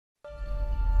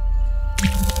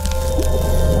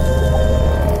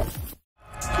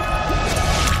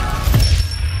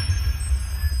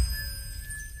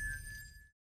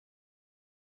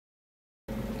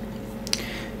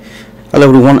Hello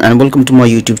everyone and welcome to my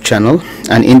YouTube channel,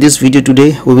 and in this video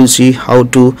today we will see how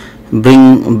to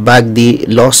bring back the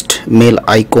lost mail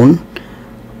icon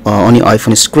on your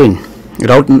iPhone screen.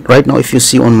 Right now, if you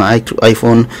see on my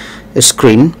iPhone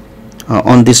screen,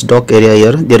 on this dock area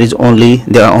here, there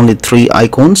are only three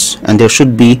icons, and there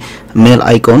should be mail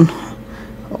icon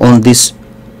on this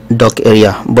dock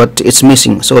area, but it's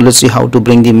missing. So let's see how to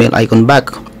bring the mail icon back.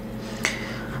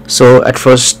 So at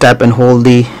first, tap and hold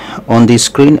on the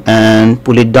screen and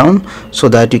pull it down so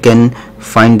that you can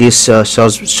find this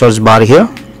search bar here.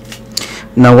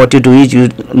 Now what you do is you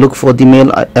look for the mail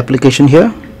application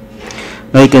here.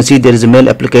 Now you can see there is a mail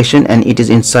application and it is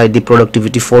inside the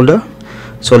productivity folder.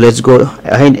 So let's go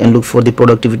ahead and look for the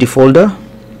productivity folder,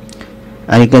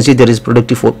 and you can see there is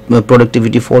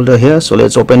productivity folder here. So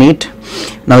let's open it.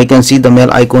 Now you can see the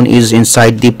mail icon is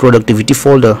inside the productivity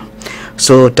folder.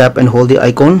 So tap and hold the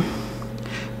icon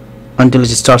until it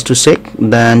starts to shake,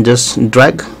 then just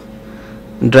drag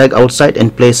outside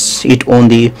and place it on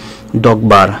the dock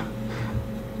bar.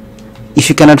 If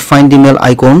you cannot find the mail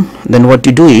icon, then what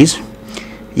you do is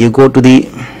you go to the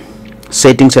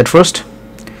settings at first.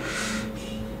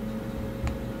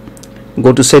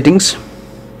 Go to settings,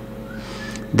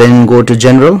 then go to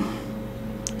general,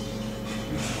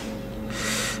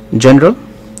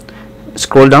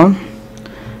 scroll down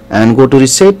and go to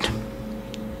reset,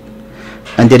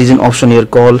 and there is an option here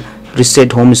called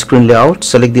reset home screen layout.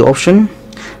 Select the option,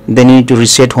 then you need to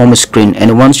reset home screen,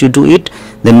 and once you do it,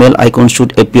 the mail icon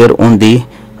should appear on the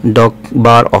dock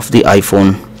bar of the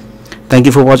iPhone. Thank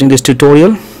you for watching this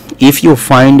tutorial. If you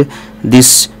find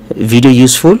this video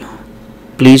useful,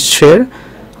 please share,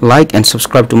 like and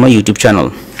subscribe to my YouTube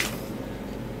channel.